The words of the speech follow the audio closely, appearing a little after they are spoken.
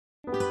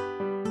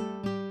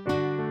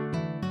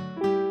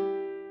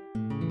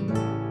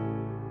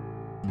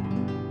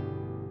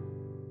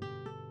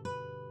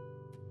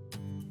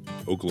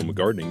Oklahoma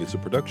Gardening is a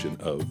production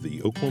of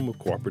the Oklahoma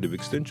Cooperative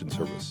Extension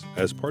Service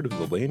as part of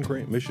the land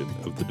grant mission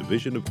of the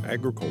Division of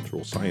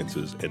Agricultural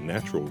Sciences and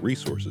Natural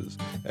Resources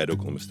at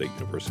Oklahoma State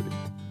University,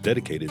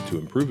 dedicated to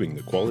improving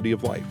the quality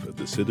of life of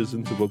the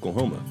citizens of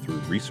Oklahoma through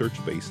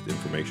research-based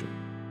information.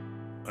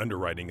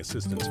 Underwriting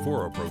assistance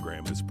for our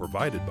program is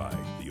provided by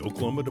the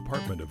Oklahoma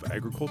Department of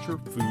Agriculture,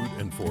 Food,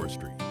 and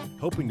Forestry,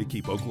 helping to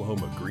keep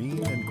Oklahoma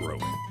green and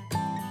growing.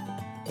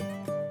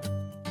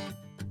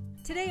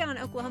 Today on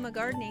Oklahoma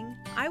Gardening,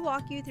 I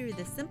walk you through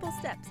the simple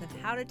steps of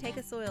how to take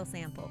a soil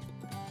sample.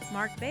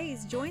 Mark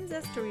Bays joins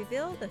us to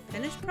reveal the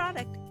finished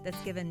product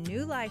that's given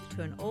new life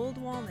to an old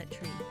walnut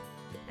tree.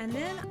 And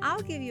then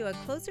I'll give you a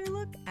closer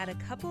look at a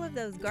couple of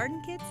those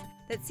garden kits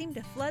that seem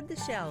to flood the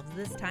shelves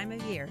this time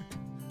of year.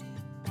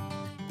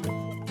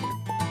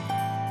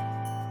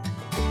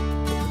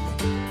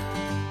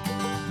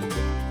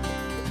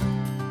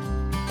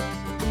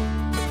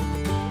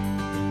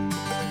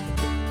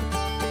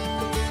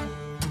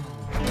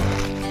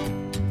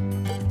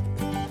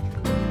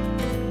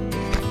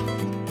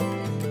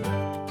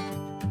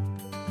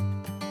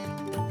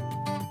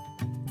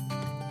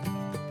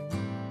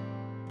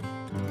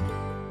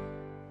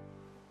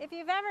 If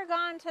you've ever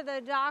gone to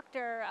the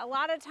doctor, a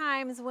lot of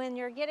times when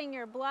you're getting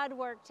your blood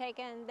work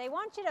taken, they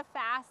want you to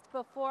fast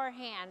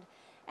beforehand.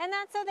 And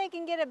that's so they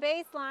can get a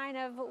baseline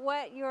of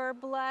what your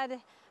blood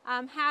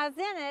has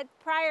in it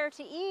prior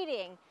to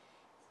eating.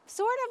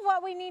 Sort of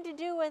what we need to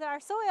do with our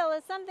soil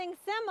is something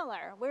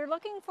similar. We're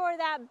looking for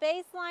that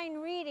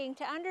baseline reading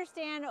to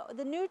understand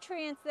the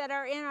nutrients that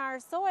are in our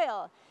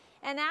soil.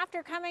 And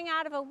after coming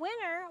out of a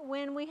winter,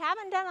 when we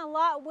haven't done a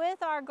lot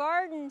with our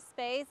garden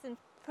space and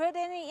put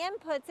any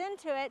inputs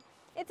into it,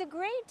 it's a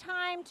great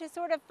time to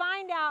sort of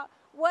find out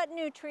what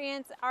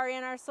nutrients are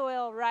in our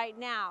soil right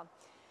now.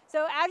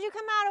 So as you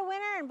come out of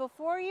winter and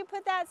before you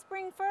put that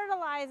spring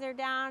fertilizer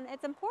down,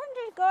 it's important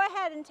to go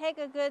ahead and take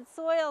a good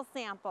soil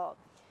sample.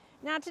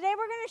 Now today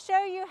we're going to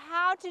show you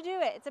how to do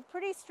it. It's a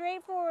pretty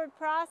straightforward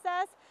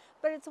process,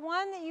 but it's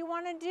one that you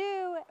want to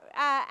do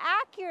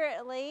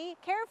accurately,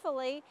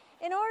 carefully,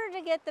 in order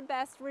to get the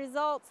best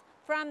results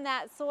from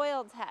that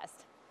soil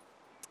test.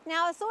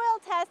 Now, a soil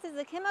test is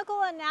a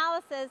chemical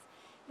analysis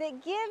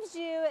that gives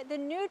you the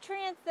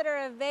nutrients that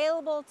are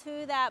available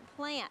to that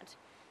plant.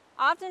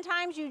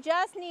 Oftentimes, you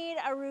just need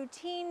a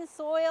routine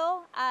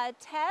soil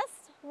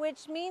test,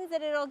 which means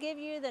that it'll give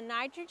you the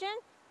nitrogen,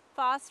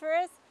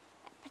 phosphorus,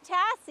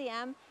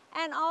 potassium,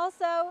 and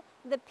also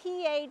the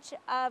pH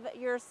of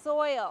your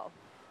soil.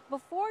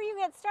 Before you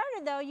get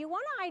started, though, you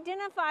want to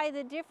identify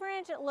the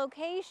different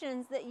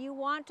locations that you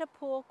want to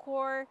pull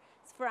cores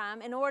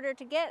from in order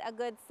to get a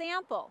good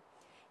sample.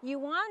 You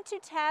want to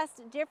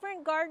test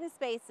different garden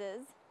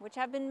spaces, which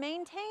have been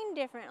maintained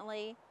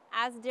differently,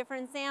 as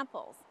different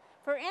samples.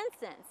 For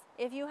instance,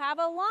 if you have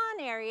a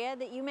lawn area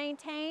that you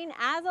maintain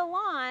as a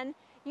lawn,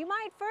 you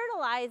might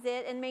fertilize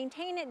it and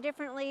maintain it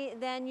differently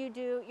than you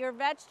do your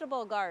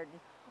vegetable garden.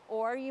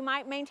 Or you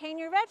might maintain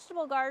your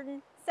vegetable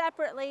garden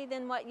separately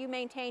than what you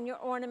maintain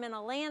your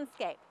ornamental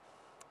landscape.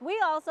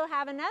 We also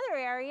have another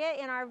area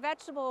in our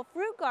vegetable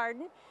fruit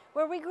garden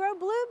where we grow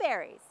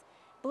blueberries.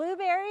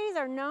 Blueberries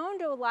are known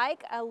to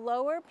like a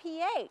lower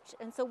pH,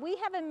 and so we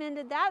have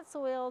amended that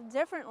soil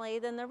differently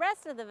than the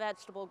rest of the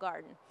vegetable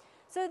garden.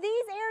 So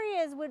these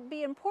areas would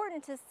be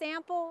important to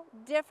sample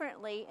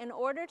differently in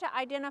order to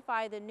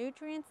identify the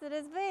nutrients that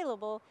is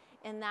available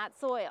in that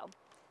soil.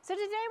 So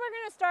today we're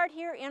going to start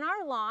here in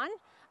our lawn,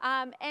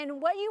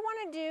 and what you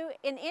want to do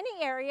in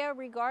any area,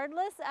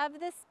 regardless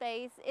of the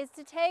space, is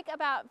to take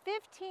about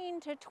 15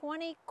 to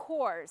 20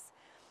 cores.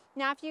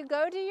 Now, if you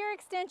go to your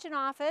extension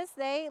office,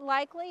 they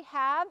likely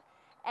have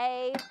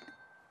a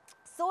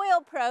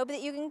soil probe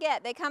that you can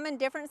get. They come in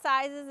different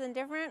sizes and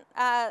different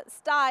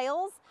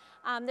styles.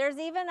 There's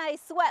even a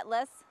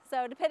sweatless,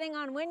 so depending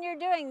on when you're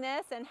doing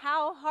this and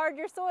how hard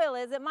your soil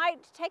is, it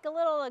might take a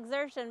little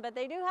exertion, but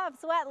they do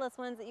have sweatless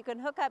ones that you can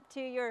hook up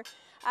to your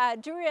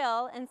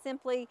drill and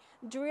simply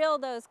drill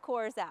those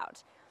cores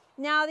out.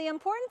 Now, the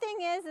important thing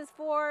is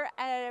for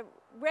a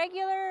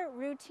regular,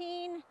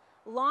 routine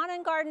lawn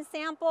and garden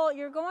sample,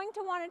 you're going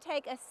to want to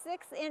take a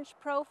 6-inch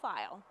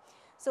profile.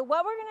 So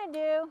what we're going to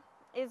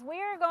do is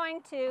we're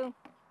going to,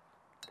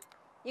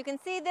 you can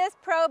see this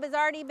probe has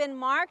already been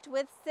marked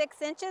with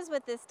 6 inches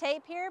with this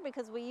tape here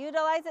because we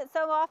utilize it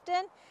so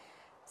often.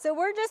 So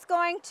we're just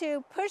going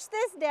to push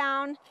this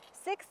down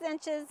 6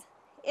 inches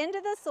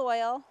into the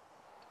soil,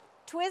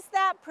 twist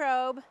that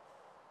probe,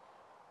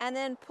 and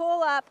then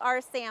pull up our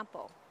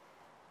sample.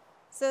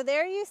 So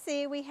there you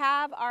see we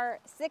have our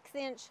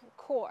 6-inch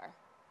core.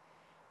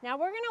 Now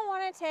we're going to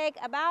want to take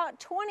about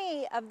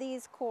 20 of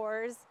these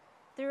cores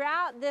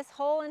throughout this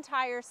whole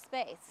entire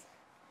space.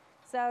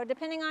 So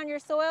depending on your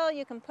soil,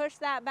 you can push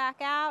that back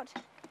out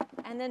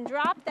and then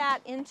drop that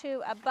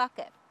into a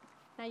bucket.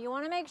 Now you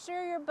want to make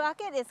sure your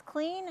bucket is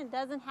clean and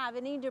doesn't have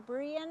any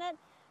debris in it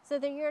so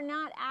that you're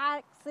not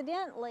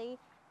accidentally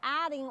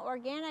adding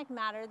organic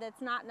matter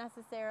that's not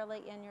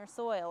necessarily in your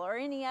soil or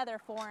any other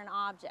foreign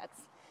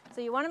objects.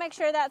 So you want to make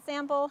sure that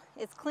sample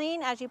is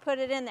clean as you put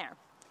it in there.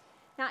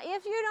 Now,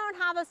 if you don't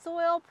have a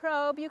soil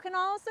probe, you can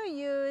also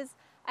use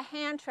a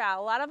hand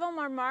trowel. A lot of them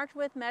are marked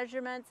with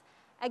measurements.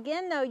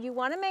 Again, though, you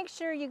want to make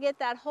sure you get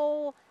that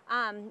whole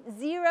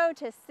 0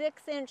 to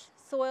 6 inch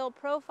soil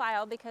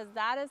profile, because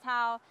that is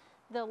how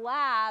the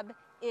lab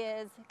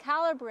is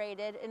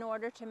calibrated in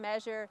order to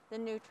measure the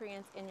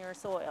nutrients in your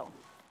soil.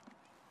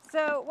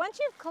 So once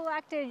you've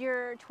collected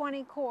your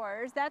 20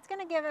 cores, that's going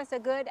to give us a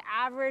good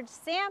average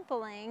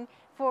sampling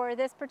for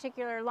this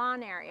particular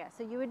lawn area.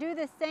 So you would do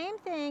the same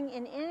thing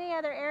in any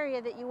other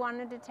area that you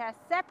wanted to test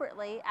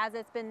separately, as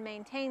it's been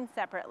maintained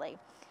separately.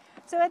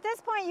 So at this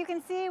point, you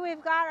can see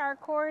we've got our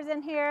cores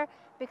in here.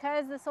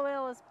 Because the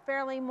soil is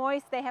fairly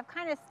moist, they have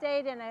kind of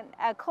stayed in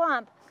a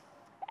clump.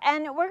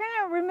 And we're going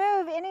to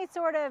remove any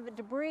sort of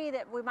debris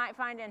that we might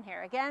find in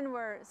here. Again,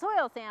 we're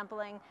soil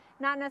sampling,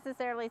 not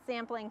necessarily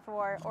sampling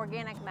for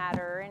organic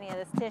matter or any of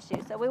this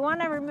tissue. So we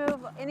want to remove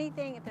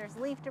anything, if there's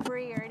leaf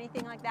debris or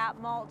anything like that,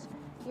 mulch,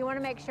 you want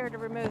to make sure to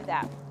remove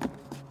that.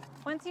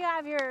 Once you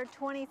have your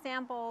 20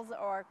 samples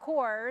or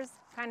cores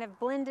kind of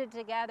blended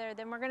together,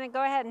 then we're going to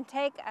go ahead and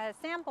take a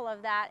sample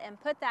of that and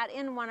put that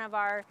in one of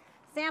our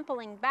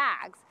sampling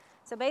bags.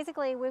 So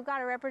basically, we've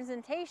got a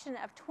representation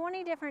of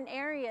 20 different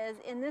areas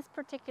in this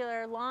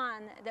particular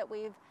lawn that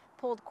we've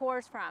pulled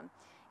cores from.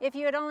 If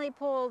you had only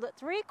pulled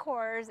 3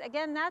 cores,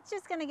 again, that's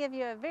just going to give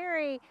you a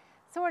very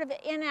sort of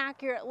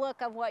inaccurate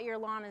look of what your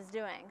lawn is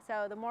doing.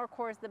 So the more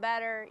cores, the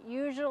better.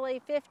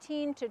 Usually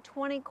 15 to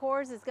 20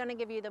 cores is going to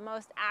give you the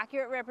most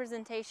accurate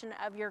representation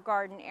of your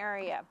garden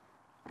area.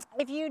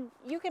 If you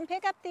can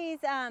pick up these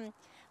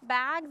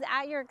bags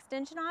at your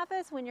extension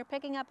office when you're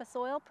picking up a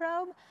soil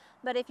probe,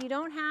 but if you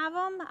don't have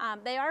them,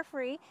 they are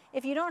free.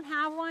 If you don't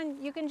have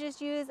one, you can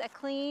just use a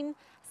clean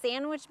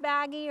sandwich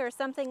baggie or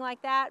something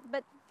like that,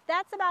 but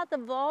that's about the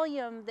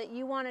volume that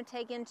you want to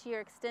take into your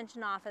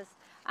extension office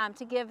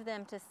to give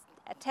them to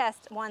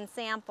test one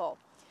sample.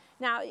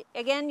 Now,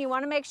 again, you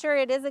want to make sure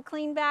it is a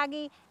clean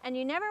baggie, and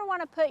you never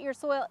want to put your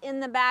soil in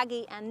the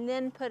baggie and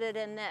then put it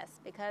in this,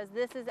 because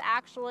this is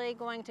actually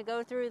going to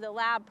go through the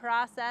lab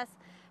process,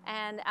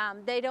 and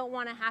they don't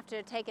want to have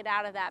to take it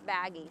out of that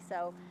baggie.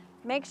 So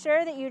make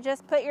sure that you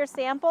just put your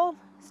sample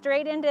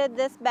straight into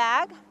this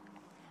bag.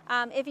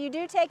 If you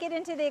do take it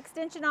into the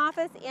extension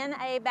office in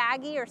a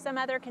baggie or some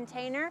other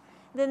container,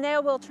 then they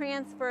will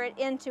transfer it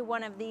into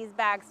one of these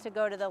bags to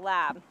go to the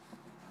lab.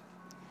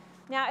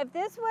 Now, if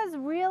this was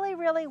really,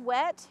 really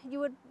wet, you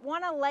would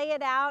want to lay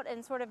it out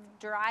and sort of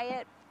dry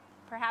it,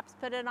 perhaps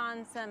put it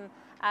on some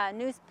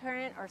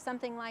newsprint or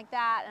something like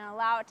that, and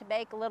allow it to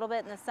bake a little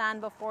bit in the sun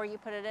before you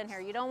put it in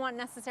here. You don't want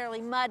necessarily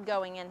mud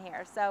going in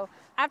here. So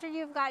after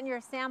you've gotten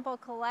your sample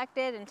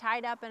collected and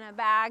tied up in a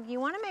bag,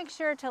 you want to make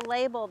sure to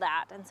label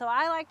that. And so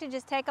I like to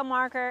just take a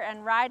marker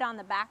and write on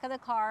the back of the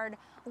card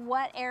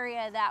what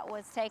area that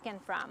was taken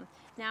from.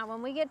 Now,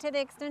 when we get to the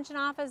extension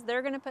office,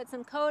 they're going to put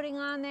some coding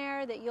on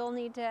there that you'll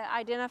need to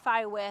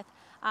identify with.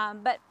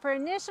 But for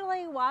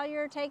initially, while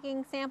you're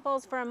taking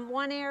samples from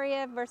one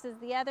area versus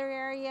the other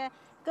area,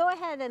 go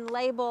ahead and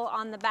label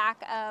on the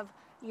back of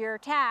your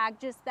tag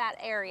just that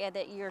area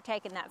that you're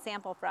taking that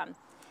sample from.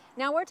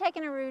 Now, we're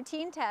taking a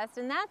routine test,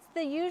 and that's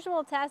the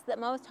usual test that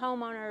most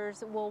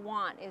homeowners will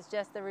want, is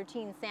just the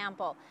routine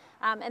sample.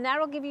 And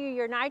that'll give you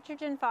your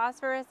nitrogen,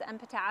 phosphorus, and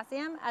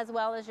potassium, as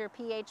well as your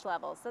pH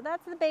levels. So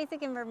that's the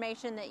basic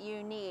information that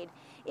you need.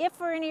 If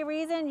for any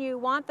reason you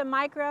want the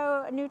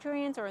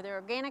micronutrients or the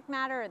organic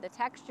matter or the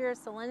texture,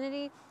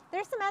 salinity,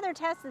 there's some other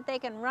tests that they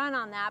can run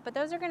on that, but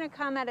those are going to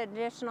come at an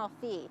additional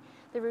fee.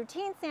 The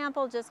routine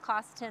sample just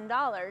costs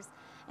 $10.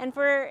 And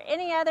for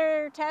any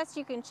other tests,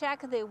 you can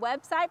check the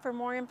website for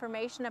more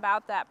information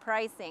about that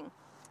pricing.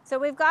 So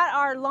we've got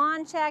our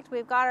lawn checked,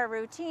 we've got our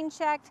routine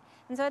checked,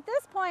 and so at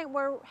this point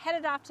we're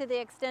headed off to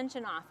the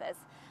extension office.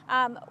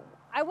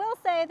 I will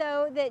say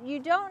though that you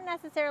don't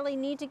necessarily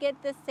need to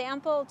get this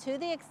sample to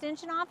the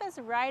extension office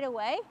right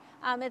away.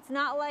 It's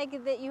not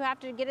like that you have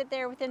to get it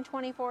there within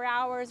 24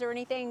 hours or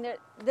anything that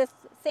this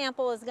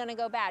sample is going to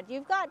go bad.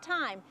 You've got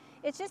time.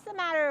 It's just a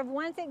matter of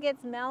once it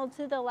gets mailed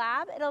to the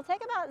lab, it'll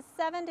take about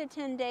 7 to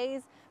 10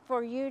 days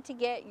for you to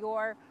get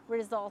your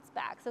results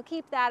back. So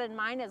keep that in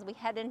mind as we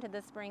head into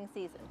the spring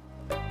season.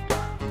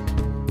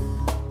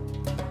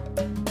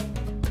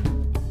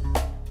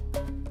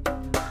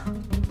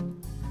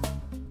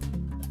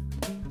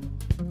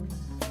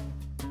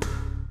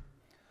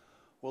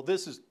 Well,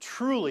 this is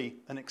truly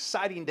an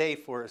exciting day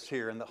for us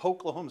here in the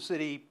Oklahoma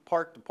City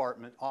Park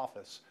Department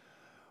office,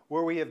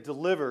 where we have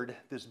delivered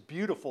this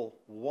beautiful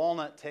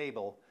walnut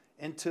table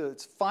into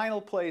its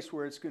final place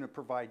where it's going to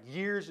provide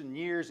years and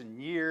years and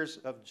years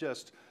of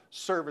just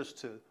service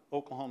to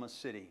Oklahoma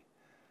City.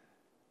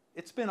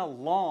 It's been a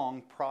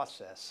long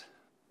process,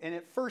 and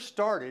it first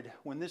started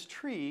when this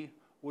tree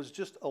was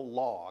just a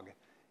log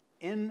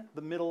in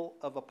the middle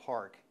of a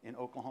park in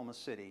Oklahoma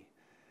City.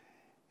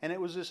 And it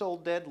was this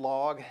old dead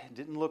log. It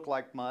didn't look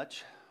like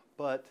much,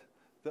 but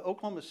the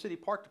Oklahoma City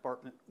Park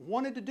Department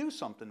wanted to do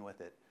something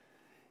with it.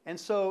 And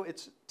so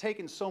it's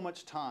taken so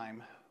much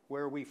time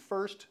where we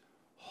first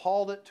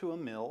hauled it to a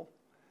mill,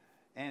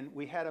 and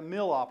we had a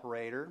mill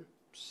operator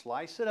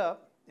slice it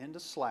up into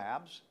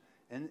slabs.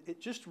 And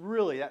it just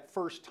really, that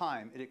first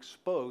time, it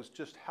exposed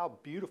just how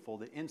beautiful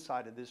the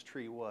inside of this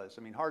tree was.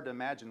 I mean, hard to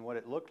imagine what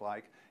it looked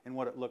like and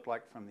what it looked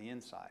like from the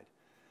inside.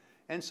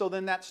 And so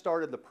then that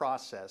started the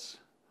process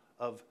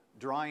of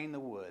drying the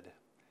wood.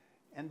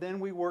 And then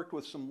we worked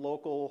with some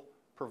local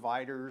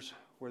providers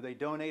where they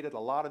donated a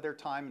lot of their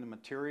time and the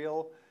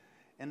material,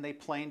 and they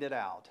planed it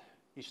out.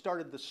 You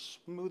started the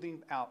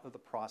smoothing out of the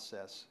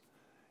process.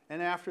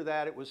 And after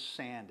that, it was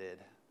sanded.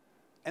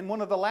 And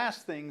one of the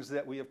last things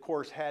that we, of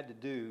course, had to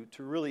do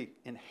to really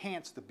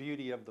enhance the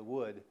beauty of the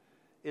wood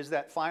is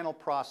that final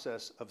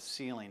process of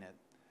sealing it.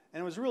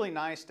 And it was really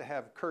nice to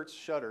have Kurt's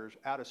Shutters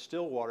out of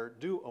Stillwater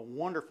do a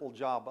wonderful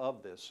job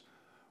of this,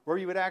 where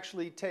you would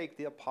actually take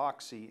the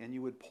epoxy and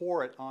you would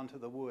pour it onto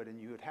the wood and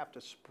you would have to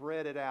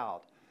spread it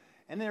out.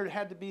 And there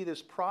had to be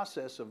this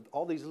process of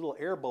all these little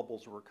air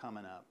bubbles were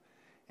coming up.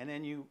 And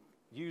then you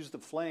use the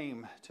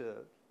flame to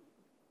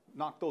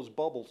knock those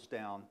bubbles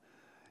down.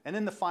 And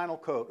then the final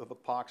coat of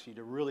epoxy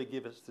to really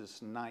give us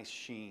this nice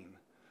sheen.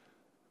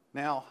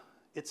 Now,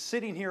 it's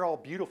sitting here all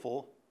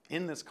beautiful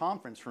in this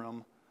conference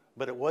room,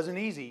 but it wasn't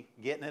easy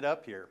getting it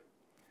up here.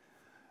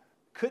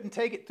 Couldn't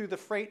take it through the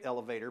freight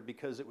elevator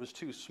because it was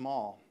too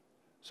small.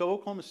 So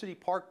Oklahoma City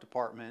Park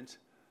Department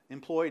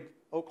employed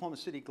Oklahoma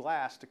City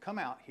Glass to come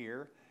out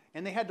here,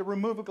 and they had to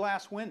remove a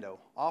glass window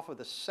off of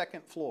the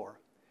second floor.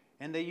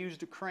 And they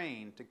used a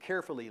crane to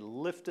carefully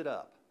lift it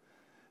up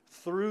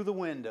through the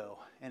window,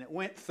 and it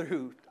went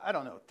through, I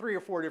don't know, 3 or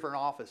 4 different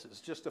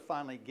offices just to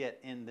finally get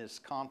in this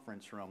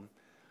conference room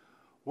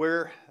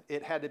where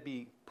it had to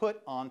be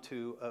put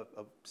onto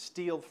a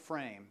steel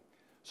frame.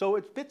 So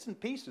it's bits and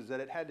pieces that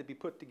it had to be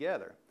put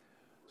together.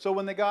 So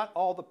when they got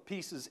all the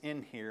pieces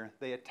in here,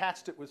 they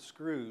attached it with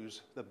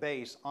screws, the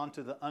base,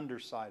 onto the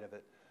underside of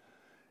it.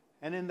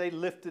 And then they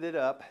lifted it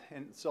up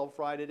and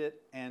self-righted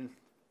it, and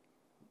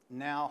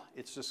now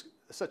it's just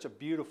such a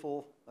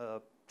beautiful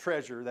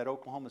treasure that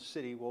Oklahoma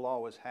City will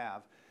always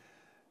have.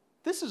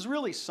 This is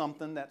really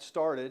something that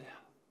started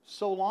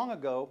so long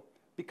ago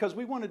because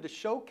we wanted to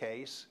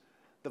showcase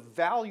the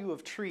value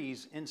of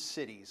trees in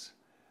cities.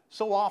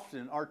 So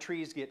often our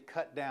trees get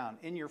cut down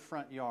in your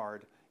front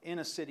yard, in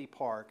a city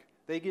park.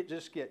 They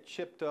just get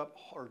chipped up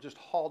or just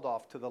hauled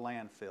off to the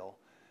landfill.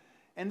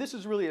 And this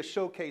is really a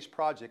showcase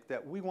project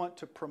that we want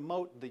to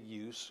promote the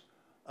use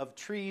of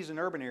trees in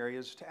urban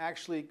areas to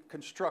actually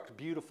construct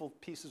beautiful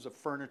pieces of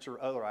furniture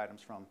or other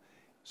items from.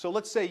 So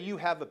let's say you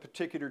have a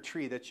particular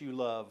tree that you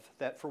love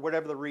that for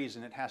whatever the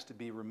reason it has to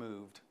be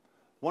removed.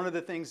 One of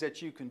the things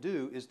that you can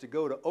do is to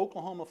go to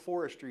Oklahoma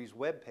Forestry's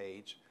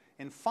webpage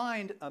and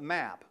find a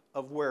map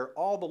of where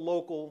all the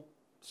local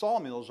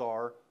sawmills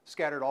are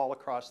scattered all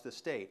across the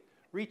state.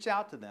 Reach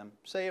out to them,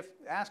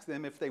 ask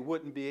them if they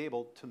wouldn't be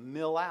able to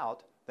mill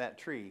out that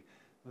tree.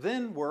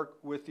 Then work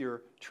with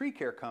your tree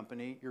care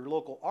company, your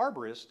local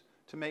arborist,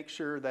 to make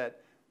sure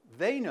that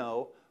they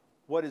know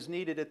what is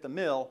needed at the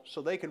mill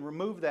so they can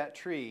remove that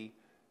tree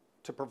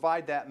to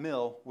provide that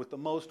mill with the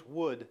most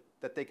wood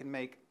that they can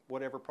make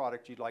whatever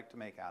product you'd like to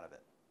make out of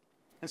it.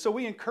 And so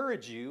we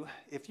encourage you,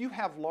 if you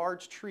have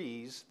large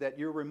trees that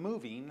you're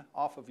removing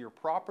off of your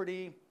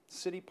property,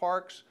 city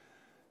parks,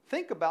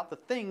 think about the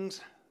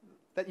things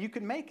that you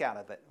can make out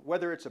of it,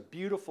 whether it's a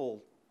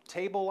beautiful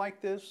table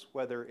like this,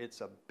 whether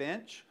it's a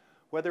bench,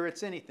 whether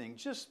it's anything.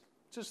 Just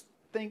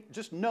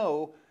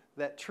know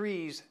that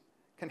trees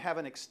can have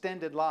an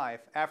extended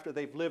life after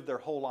they've lived their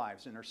whole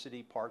lives in our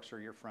city parks or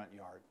your front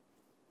yard.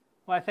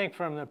 Well, I think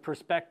from the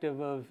perspective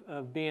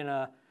of being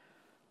a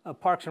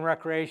Parks and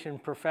Recreation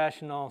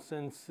professional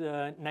since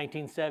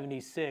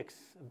 1976,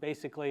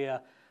 basically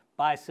a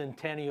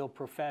bicentennial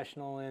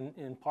professional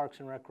in Parks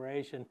and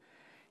Recreation,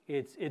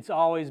 it's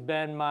always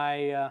been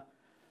my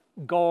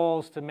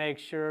goals to make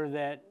sure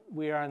that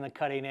we are on the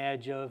cutting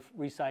edge of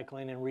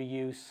recycling and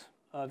reuse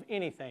of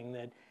anything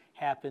that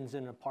happens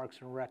in the Parks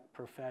and Rec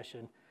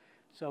profession.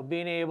 So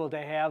being able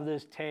to have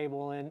this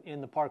table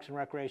in the Parks and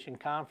Recreation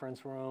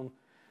conference room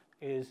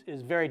is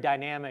very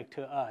dynamic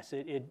to us.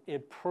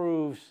 It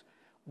proves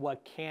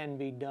what can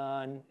be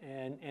done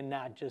and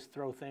not just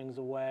throw things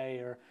away,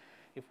 or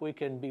if we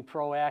can be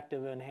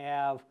proactive and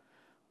have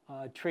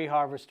tree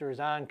harvesters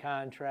on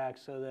contract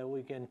so that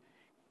we can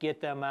get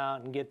them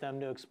out and get them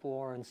to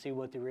explore and see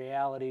what the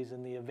realities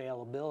and the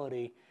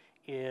availability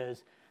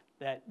is,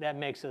 that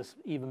makes us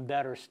even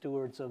better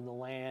stewards of the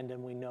land,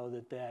 and we know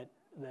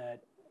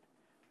that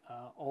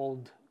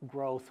old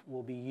growth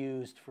will be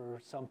used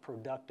for some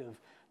productive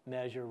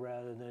measure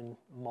rather than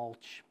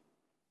mulch.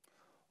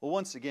 Well,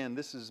 once again,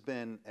 this has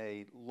been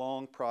a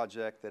long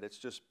project that it's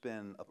just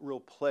been a real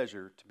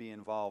pleasure to be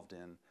involved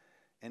in.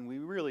 And we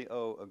really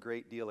owe a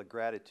great deal of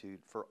gratitude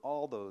for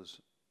all those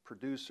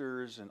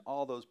producers and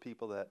all those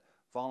people that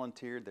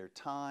volunteered their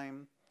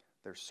time,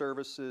 their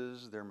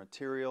services, their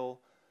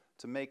material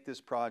to make this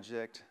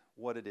project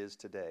what it is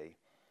today.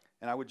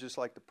 And I would just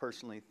like to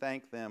personally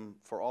thank them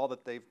for all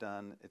that they've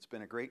done. It's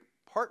been a great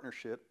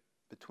partnership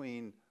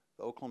between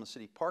the Oklahoma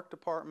City Park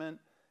Department,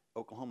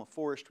 Oklahoma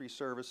Forestry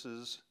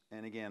Services,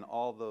 and again,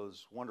 all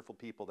those wonderful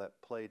people that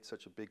played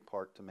such a big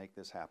part to make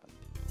this happen.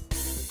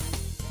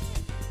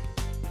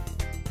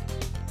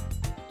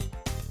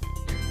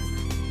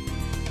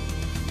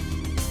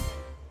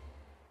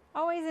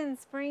 in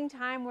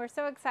springtime, we're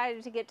so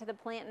excited to get to the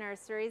plant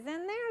nurseries,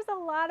 and there's a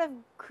lot of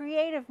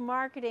creative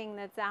marketing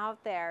that's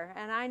out there.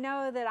 And I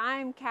know that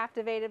I'm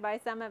captivated by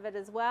some of it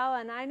as well,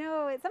 and I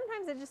know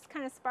sometimes it just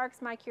kind of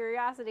sparks my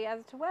curiosity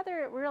as to whether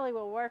it really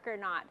will work or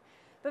not.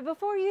 But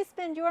before you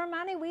spend your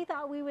money, we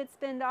thought we would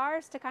spend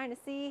ours to kind of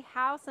see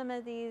how some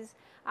of these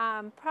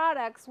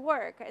products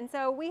work. And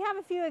so we have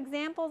a few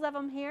examples of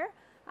them here.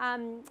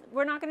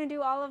 We're not going to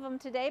do all of them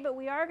today, but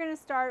we are going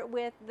to start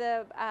with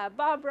the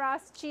Bob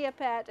Ross Chia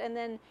Pet and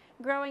then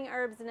growing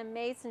herbs in a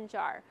mason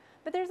jar.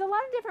 But there's a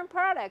lot of different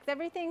products,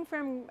 everything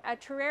from a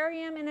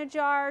terrarium in a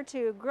jar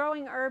to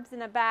growing herbs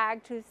in a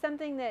bag to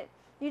something that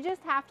you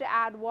just have to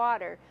add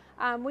water.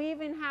 We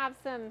even have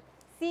some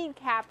seed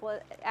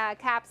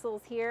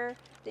capsules here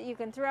that you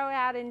can throw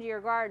out into your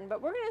garden,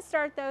 but we're going to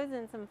start those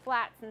in some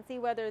flats and see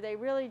whether they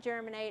really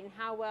germinate and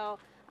how well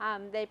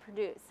they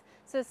produce.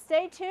 So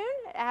stay tuned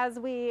as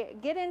we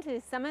get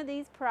into some of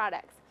these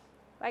products.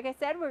 Like I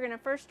said, we're going to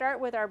first start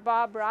with our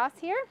Bob Ross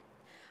here.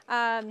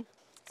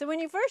 So when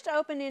you first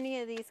open any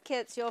of these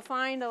kits, you'll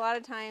find a lot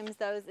of times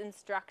those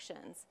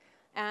instructions.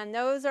 And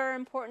those are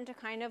important to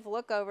kind of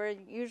look over.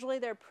 Usually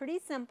they're pretty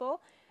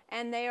simple,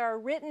 and they are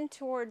written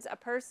towards a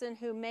person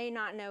who may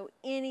not know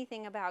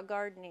anything about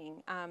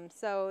gardening.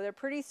 So they're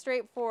pretty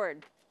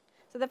straightforward.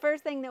 So the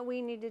first thing that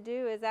we need to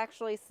do is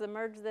actually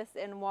submerge this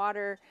in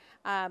water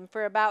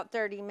for about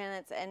 30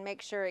 minutes and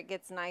make sure it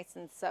gets nice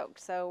and soaked.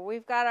 So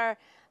we've got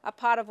a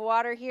pot of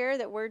water here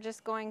that we're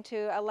just going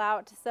to allow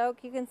it to soak.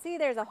 You can see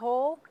there's a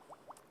hole.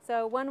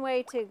 So one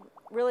way to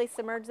really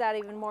submerge that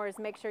even more is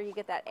make sure you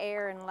get that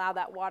air and allow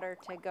that water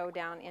to go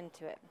down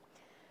into it.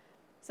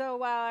 So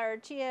while our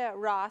Chia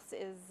Ross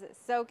is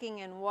soaking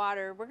in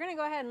water, we're going to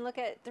go ahead and look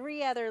at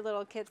 3 other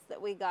little kits that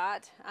we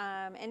got.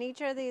 And each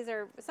of these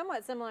are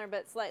somewhat similar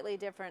but slightly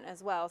different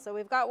as well. So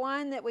we've got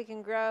one that we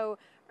can grow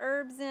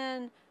herbs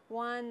in,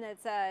 one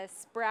that's a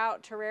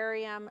sprout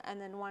terrarium, and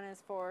then one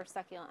is for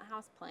succulent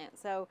houseplant.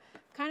 So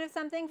kind of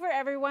something for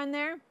everyone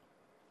there.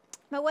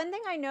 But one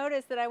thing I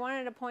noticed that I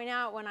wanted to point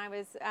out when I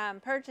was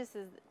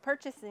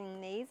purchasing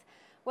these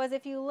was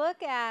if you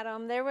look at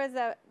them, there was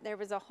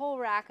a whole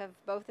rack of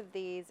both of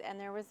these, and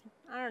there was,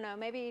 I don't know,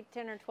 maybe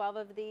 10 or 12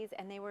 of these,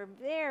 and they were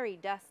very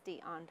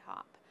dusty on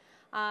top.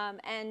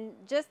 And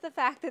just the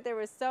fact that there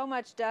was so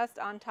much dust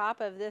on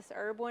top of this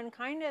herb one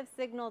kind of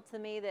signaled to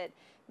me that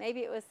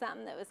maybe it was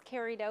something that was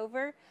carried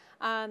over.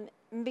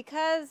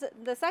 Because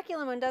the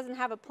succulent one doesn't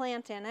have a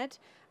plant in it,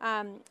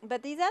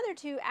 but these other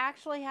 2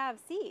 actually have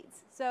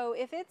seeds. So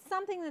if it's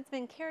something that's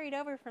been carried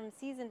over from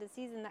season to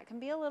season, that can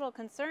be a little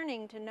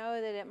concerning to know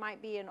that it might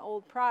be an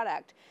old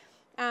product.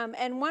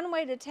 And one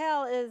way to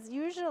tell is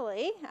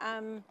usually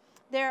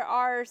there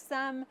are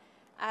some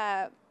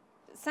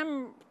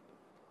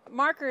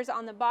markers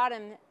on the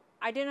bottom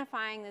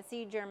identifying the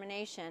seed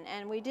germination,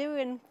 and we do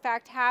in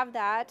fact have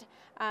that.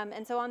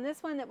 And so on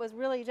this one that was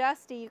really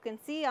dusty, you can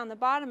see on the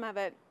bottom of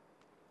it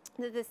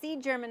that the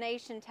seed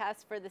germination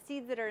test for the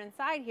seeds that are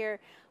inside here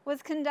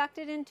was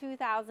conducted in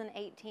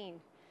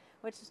 2018,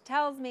 which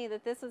tells me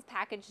that this was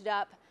packaged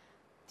up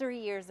 3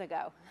 years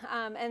ago.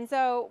 And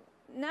so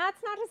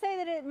that's not to say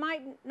that it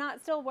might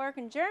not still work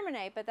and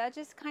germinate, but that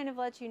just kind of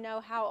lets you know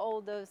how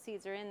old those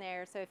seeds are in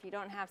there. So if you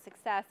don't have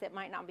success, it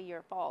might not be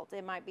your fault.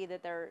 It might be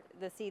that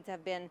the seeds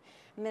have been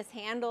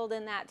mishandled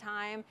in that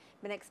time,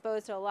 been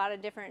exposed to a lot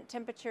of different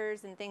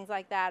temperatures and things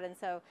like that. And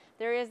so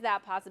there is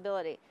that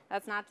possibility.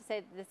 That's not to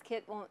say that this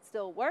kit won't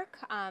still work.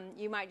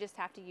 You might just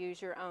have to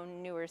use your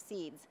own newer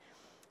seeds.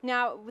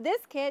 Now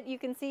this kit you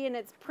can see, and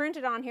it's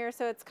printed on here,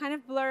 so it's kind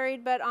of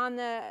blurred, but on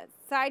the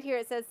side here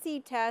it says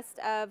seed test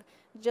of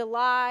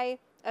July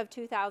of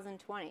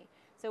 2020.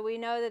 So we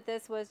know that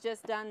this was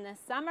just done this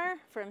summer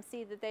from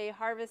seed that they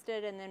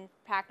harvested and then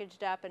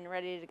packaged up and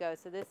ready to go.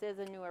 So this is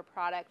a newer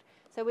product.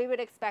 So we would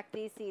expect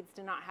these seeds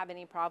to not have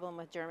any problem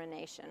with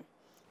germination.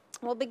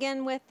 We'll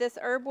begin with this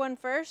herb one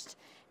first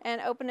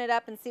and open it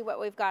up and see what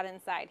we've got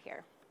inside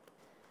here.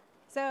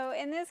 So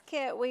in this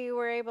kit we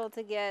were able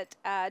to get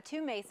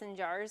 2 mason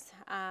jars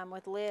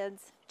with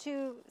lids,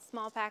 2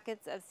 small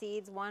packets of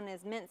seeds. One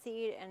is mint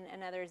seed and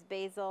another is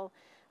basil.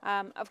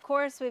 Of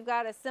course, we've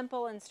got a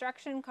simple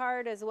instruction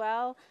card as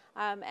well,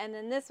 and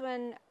then this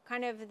one,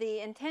 kind of the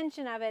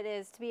intention of it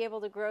is to be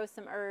able to grow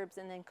some herbs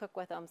and then cook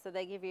with them. So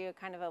they give you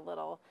kind of a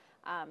little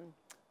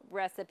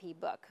recipe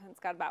book. It's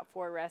got about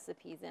 4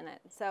 recipes in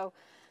it. So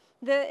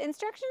the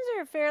instructions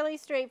are fairly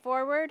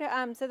straightforward.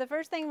 So the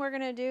first thing we're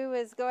going to do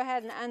is go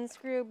ahead and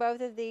unscrew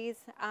both of these.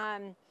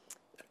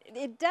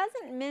 It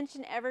doesn't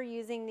mention ever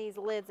using these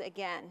lids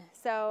again,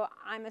 so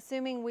I'm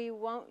assuming we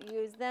won't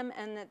use them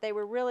and that they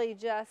were really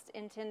just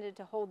intended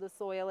to hold the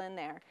soil in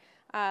there.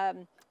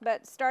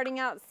 But starting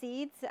out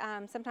seeds,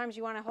 sometimes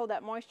you want to hold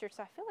that moisture,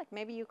 so I feel like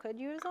maybe you could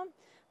use them,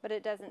 but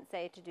it doesn't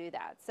say to do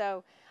that.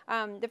 So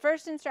the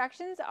first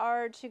instructions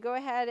are to go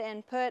ahead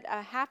and put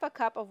a half a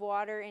cup of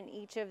water in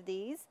each of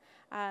these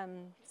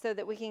so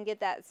that we can get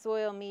that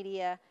soil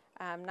media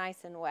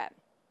nice and wet.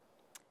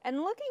 And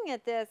looking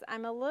at this,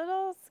 I'm a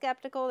little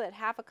skeptical that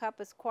half a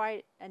cup is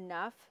quite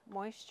enough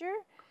moisture.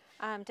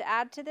 to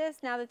add to this.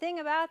 Now the thing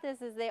about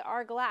this is they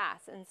are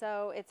glass, and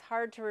so it's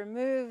hard to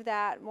remove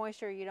that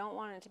moisture. You don't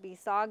want it to be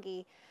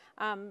soggy.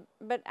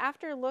 But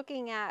after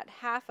looking at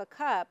half a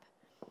cup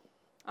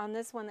on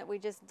this one that we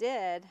just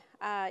did,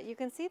 you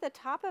can see the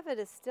top of it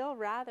is still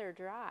rather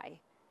dry.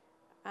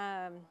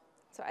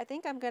 So I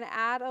think I'm going to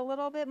add a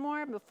little bit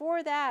more.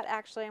 Before that,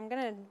 actually, I'm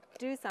going to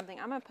do something.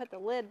 I'm going to put the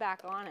lid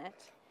back on it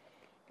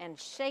and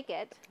shake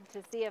it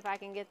to see if I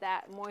can get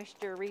that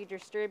moisture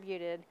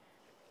redistributed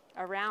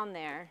around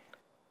there.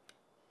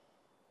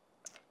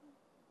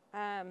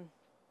 It's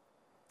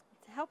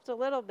helped a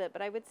little bit,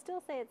 but I would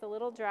still say it's a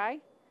little dry.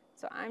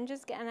 So I'm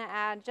just going to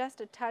add just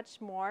a touch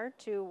more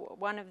to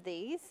one of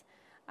these.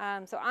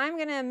 So I'm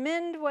going to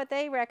amend what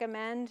they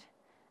recommend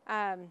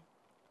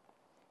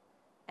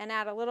and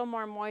add a little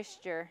more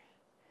moisture.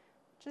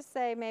 Just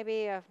say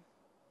maybe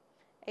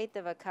 1/8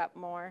 of a cup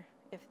more,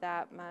 if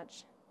that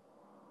much.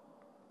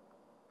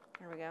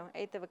 There we go,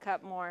 1/8 of a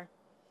cup more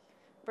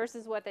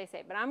versus what they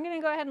say. But I'm going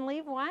to go ahead and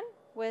leave one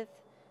with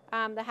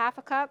the half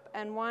a cup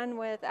and one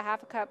with a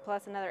half a cup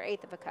plus another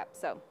 1/8 of a cup.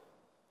 So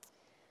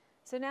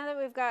now that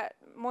we've got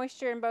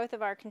moisture in both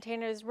of our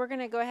containers, we're going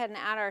to go ahead and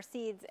add our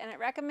seeds. And it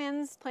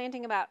recommends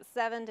planting about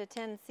 7 to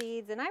 10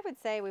 seeds. And I would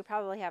say we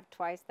probably have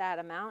twice that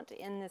amount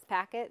in this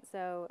packet.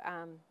 So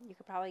you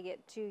could probably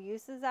get 2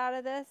 uses out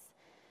of this.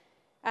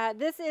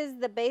 This is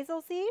the basil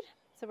seed.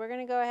 So we're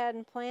going to go ahead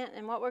and plant.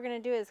 And what we're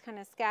going to do is kind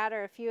of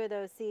scatter a few of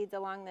those seeds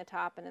along the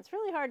top. And it's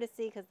really hard to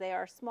see because they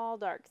are small,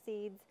 dark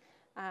seeds.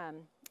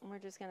 And we're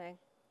just going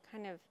to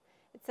kind of,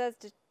 it says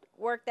to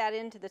work that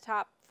into the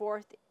top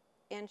 1/4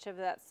 inch of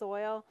that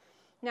soil.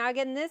 Now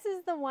again, this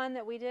is the one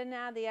that we didn't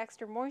add the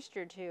extra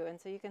moisture to, and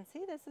so you can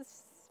see this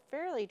is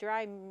fairly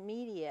dry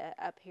media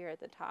up here at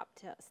the top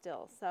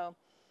still. So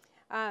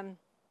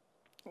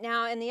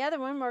now in the other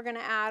one we're going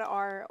to add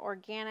our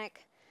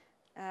organic,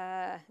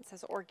 it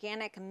says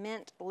organic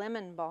mint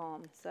lemon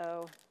balm.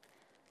 So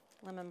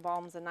lemon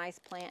balm's a nice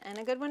plant and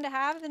a good one to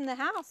have in the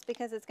house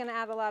because it's going to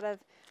add a lot of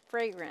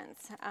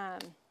fragrance.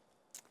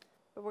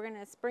 But we're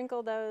going to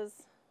sprinkle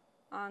those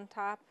on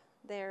top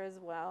there as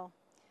well.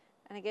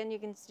 And again, you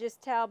can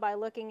just tell by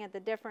looking at the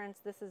difference,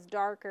 this is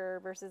darker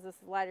versus this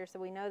is lighter, so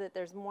we know that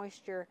there's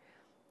moisture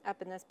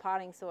up in this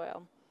potting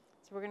soil.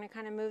 So we're going to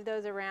kind of move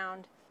those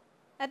around.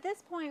 At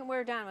this point,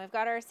 we're done. We've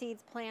got our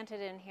seeds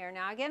planted in here.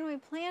 Now again, we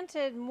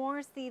planted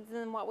more seeds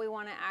than what we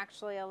want to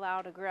actually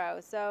allow to grow.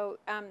 So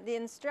the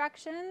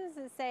instructions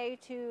say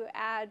to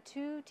add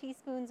 2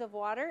 teaspoons of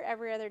water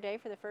every other day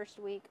for the first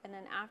week, and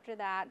then after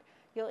that,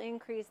 you'll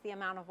increase the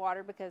amount of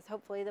water because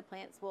hopefully the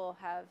plants will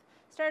have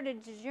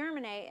started to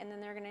germinate and then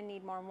they're going to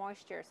need more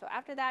moisture. So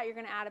after that, you're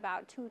going to add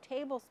about 2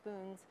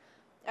 tablespoons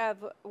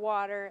of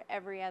water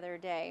every other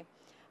day.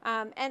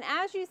 And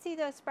as you see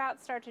those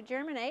sprouts start to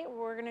germinate,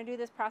 we're going to do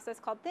this process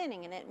called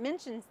thinning, and it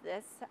mentions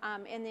this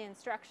in the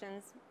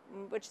instructions,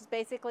 which is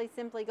basically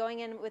simply going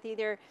in with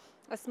either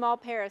a small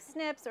pair of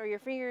snips or your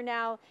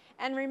fingernail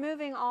and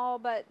removing all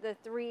but the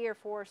 3 or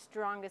 4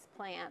 strongest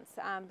plants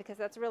because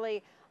that's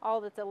really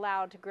all that's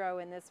allowed to grow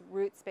in this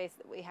root space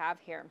that we have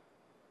here.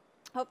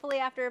 Hopefully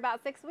after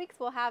about 6 weeks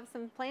we'll have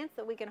some plants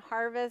that we can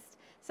harvest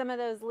some of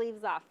those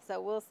leaves off. So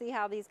we'll see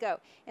how these go.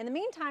 In the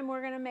meantime, we're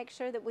going to make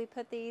sure that we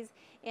put these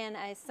in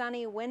a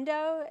sunny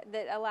window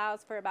that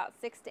allows for about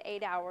 6 to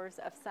 8 hours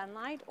of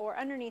sunlight or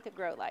underneath a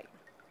grow light.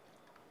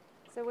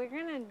 So we're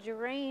going to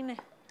drain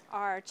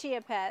our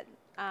Chia Pet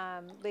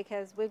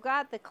because we've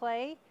got the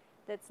clay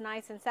that's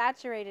nice and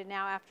saturated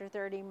now after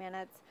 30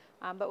 minutes,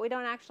 but we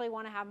don't actually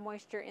want to have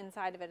moisture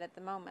inside of it at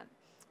the moment.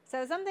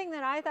 So something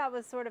that I thought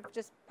was sort of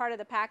just part of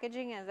the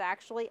packaging is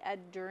actually a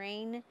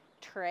drain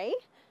tray.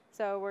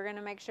 So we're going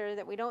to make sure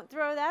that we don't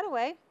throw that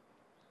away.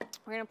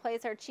 We're going to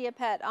place our Chia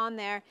Pet on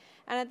there.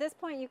 And at this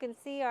point you can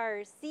see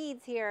our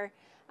seeds here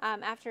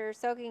after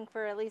soaking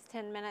for at least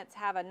 10 minutes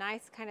have a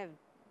nice kind of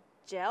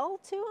gel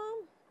to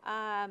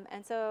them.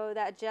 And so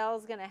that gel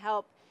is going to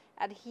help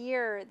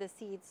adhere the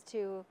seeds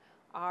to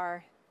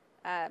our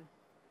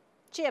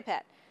Chia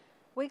Pet.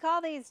 We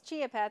call these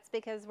Chia Pets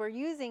because we're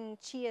using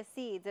chia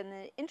seeds, and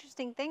the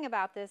interesting thing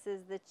about this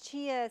is the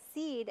chia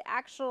seed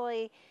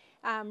actually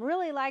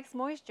really likes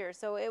moisture,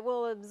 so it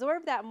will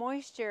absorb that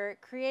moisture,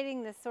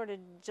 creating this sort of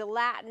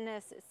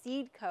gelatinous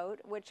seed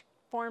coat which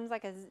forms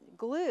like a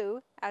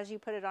glue as you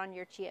put it on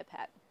your Chia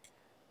Pet.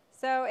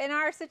 So in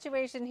our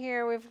situation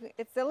here,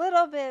 it's a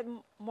little bit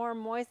more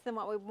moist than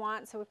what we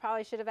want, so we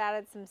probably should have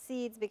added some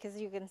seeds because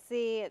you can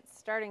see it's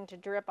starting to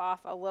drip off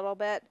a little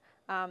bit.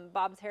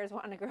 Bob's hair's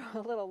wanting to grow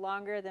a little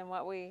longer than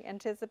what we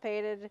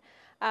anticipated,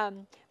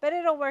 but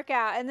it'll work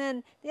out. And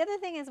then the other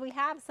thing is we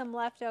have some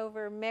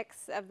leftover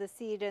mix of the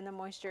seed and the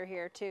moisture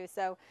here too,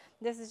 so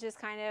this is just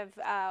kind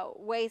of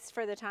waste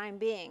for the time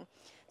being.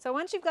 So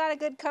once you've got a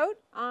good coat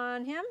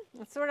on him,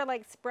 it's sort of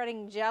like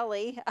spreading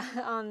jelly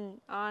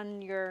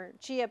on your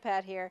Chia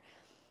Pet here.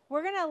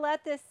 We're going to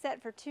let this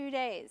set for 2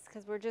 days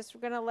because we're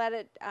going to let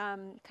it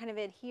kind of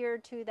adhere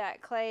to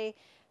that clay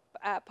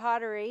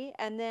pottery,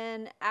 and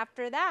then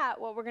after that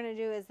what we're going to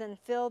do is then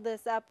fill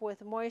this up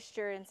with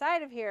moisture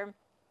inside of here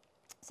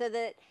so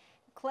that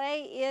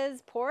clay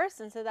is porous,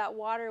 and so that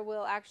water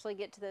will actually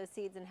get to those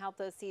seeds and help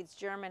those seeds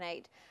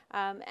germinate.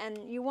 And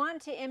you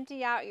want to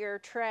empty out your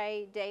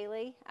tray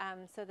daily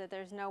so that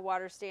there's no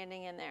water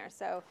standing in there.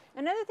 So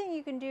another thing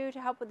you can do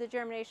to help with the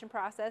germination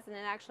process, and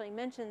it actually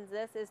mentions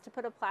this, is to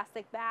put a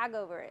plastic bag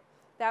over it.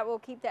 That will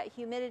keep that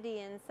humidity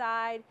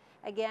inside,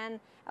 again,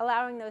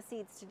 allowing those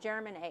seeds to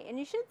germinate. And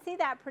you should see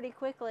that pretty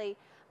quickly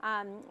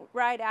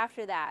right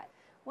after that.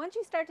 Once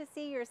you start to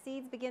see your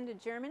seeds begin to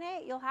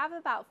germinate, you'll have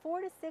about 4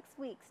 to 6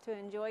 weeks to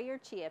enjoy your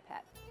chia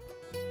pet.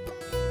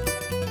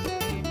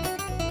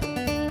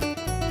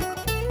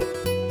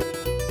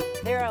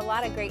 There are a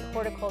lot of great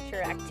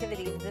horticulture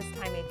activities this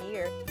time of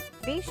year.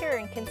 Be sure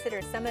and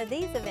consider some of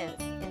these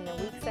events in the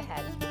weeks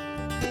ahead.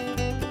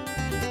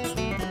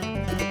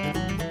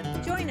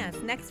 Join us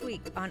next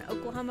week on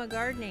Oklahoma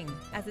Gardening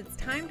as it's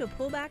time to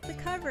pull back the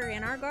cover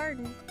in our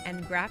garden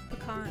and graft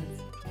pecans.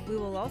 We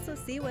will also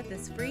see what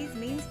this freeze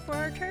means for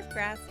our turf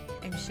grass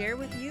and share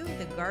with you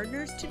the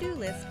gardener's to-do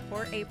list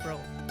for April.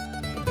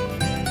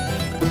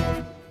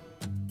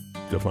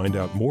 To find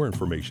out more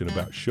information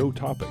about show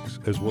topics,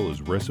 as well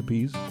as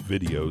recipes,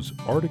 videos,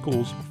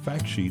 articles,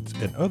 fact sheets,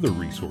 and other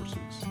resources,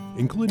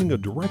 including a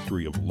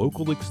directory of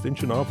local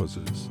extension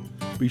offices,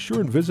 be sure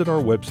and visit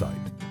our website,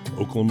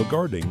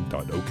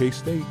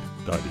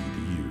 oklahomagardening.okstate.edu.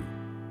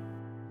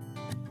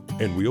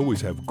 And we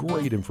always have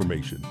great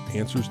information,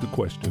 answers to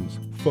questions,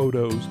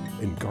 photos,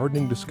 and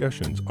gardening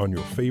discussions on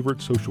your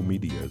favorite social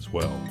media as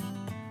well.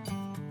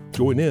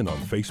 Join in on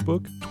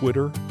Facebook,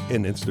 Twitter,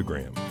 and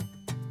Instagram.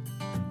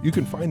 You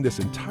can find this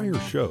entire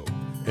show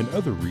and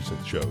other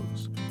recent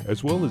shows,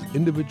 as well as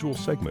individual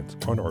segments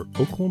on our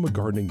Oklahoma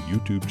Gardening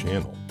YouTube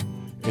channel.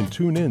 And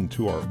tune in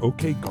to our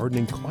OK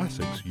Gardening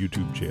Classics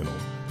YouTube channel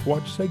to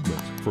watch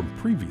segments from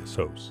previous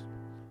hosts.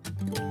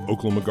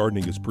 Oklahoma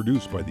Gardening is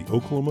produced by the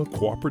Oklahoma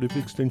Cooperative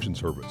Extension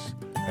Service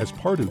as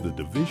part of the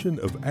Division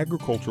of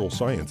Agricultural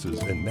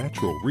Sciences and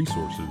Natural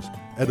Resources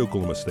at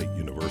Oklahoma State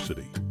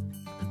University.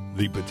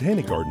 The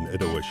Botanic Garden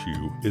at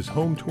OSU is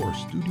home to our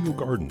studio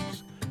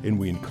gardens, and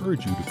we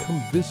encourage you to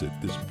come visit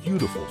this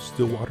beautiful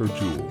Stillwater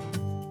jewel.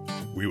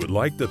 We would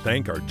like to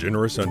thank our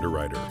generous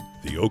underwriter,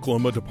 the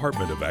Oklahoma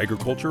Department of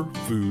Agriculture,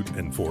 Food,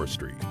 and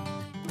Forestry.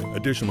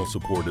 Additional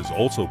support is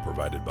also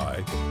provided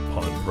by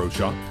Pond Pro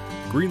Shop,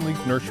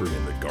 Greenleaf Nursery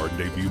and the Garden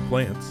Debut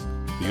Plants,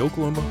 the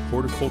Oklahoma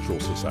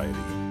Horticultural Society,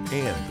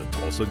 and the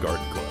Tulsa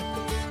Garden Club.